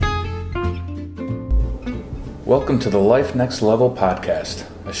Welcome to the Life Next Level podcast,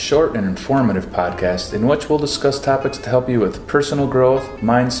 a short and informative podcast in which we'll discuss topics to help you with personal growth,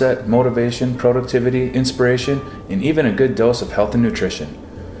 mindset, motivation, productivity, inspiration, and even a good dose of health and nutrition.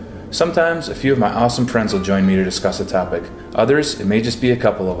 Sometimes a few of my awesome friends will join me to discuss a topic. Others, it may just be a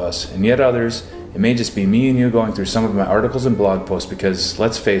couple of us, and yet others, it may just be me and you going through some of my articles and blog posts because,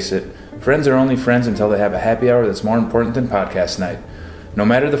 let's face it, friends are only friends until they have a happy hour that's more important than podcast night. No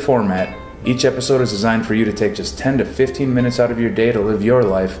matter the format, each episode is designed for you to take just 10 to 15 minutes out of your day to live your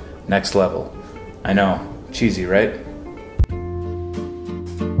life next level. I know, cheesy, right?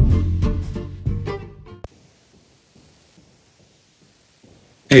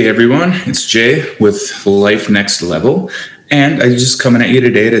 Hey everyone, it's Jay with Life Next Level, and I'm just coming at you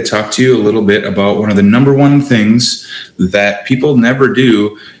today to talk to you a little bit about one of the number one things that people never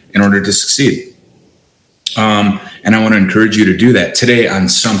do in order to succeed. And I want to encourage you to do that today on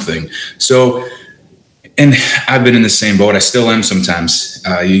something. So, and I've been in the same boat. I still am sometimes.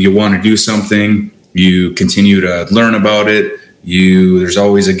 You want to do something, you continue to learn about it. There's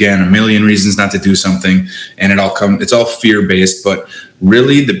always, again, a million reasons not to do something, and it's all fear-based, but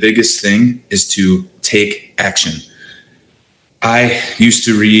really the biggest thing is to take action. I used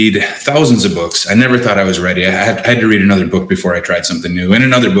to read thousands of books. I never thought I was ready. I had to read another book before I tried something new, and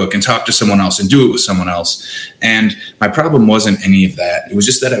another book, and talk to someone else and do it with someone else. And my problem wasn't any of that. It was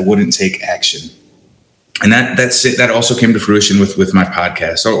just that I wouldn't take action. And that's it. That also came to fruition with my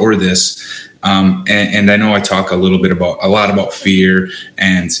podcast or this. And I know I talk a lot about fear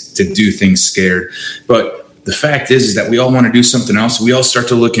and to do things scared. But the fact is that we all want to do something else. We all start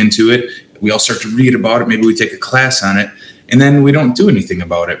to look into it. We all start to read about it. Maybe we take a class on it. And then we don't do anything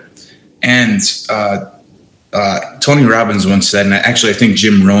about it. And Tony Robbins once said, and actually I think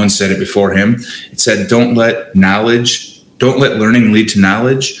Jim Rohn said it before him, it said, don't let learning lead to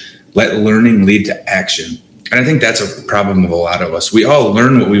knowledge, let learning lead to action. And I think that's a problem of a lot of us. We all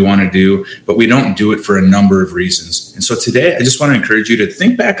learn what we want to do, but we don't do it for a number of reasons. And so today I just want to encourage you to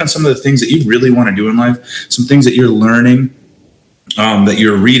think back on some of the things that you really want to do in life, some things that you're learning, that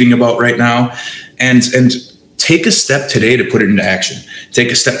you're reading about right now, and take a step today to put it into action.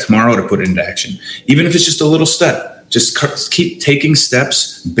 Take a step tomorrow to put it into action. Even if it's just a little step, just keep taking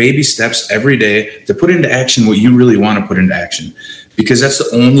steps, baby steps every day to put into action what you really want to put into action. Because that's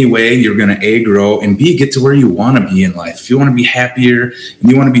the only way you're going to A, grow, and B, get to where you want to be in life. If you want to be happier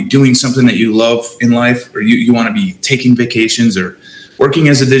and you want to be doing something that you love in life, or you want to be taking vacations or working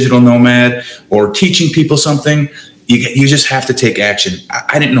as a digital nomad or teaching people something, you just have to take action.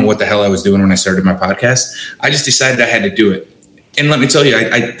 I didn't know what the hell I was doing when I started my podcast. I just decided I had to do it. And let me tell you,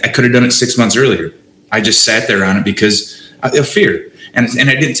 I could have done it 6 months earlier. I just sat there on it because of fear. And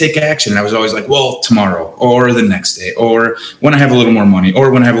I didn't take action. I was always like, well, tomorrow or the next day or when I have a little more money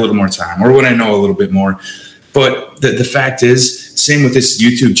or when I have a little more time or when I know a little bit more. But the fact is, same with this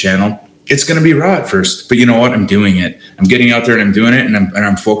YouTube channel, it's going to be raw at first. But you know what? I'm doing it. I'm getting out there and I'm doing it. And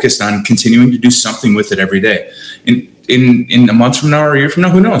I'm focused on continuing to do something with it every day. In a month from now or a year from now,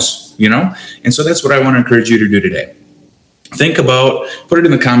 who knows? And so that's what I want to encourage you to do today. Think about, put it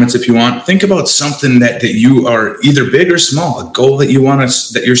in the comments if you want. Think about something that you are either big or small, a goal that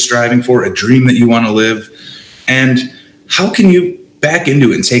you're striving for, a dream that you want to live. And how can you back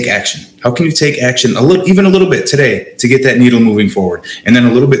into it and take action? How can you take action even a little bit today to get that needle moving forward, and then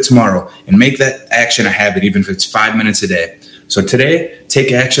a little bit tomorrow, and make that action a habit, even if it's 5 minutes a day. So today,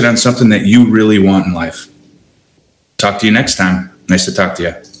 take action on something that you really want in life. Talk to you next time. Nice to talk to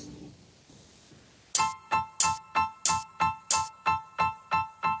you.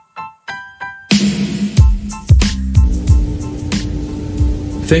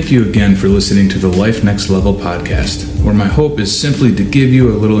 Thank you again for listening to the Life Next Level podcast, where my hope is simply to give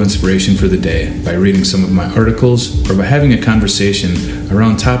you a little inspiration for the day by reading some of my articles or by having a conversation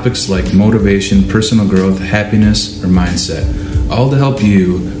around topics like motivation, personal growth, happiness, or mindset, all to help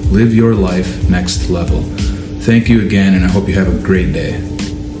you live your life next level. Thank you again, and I hope you have a great day.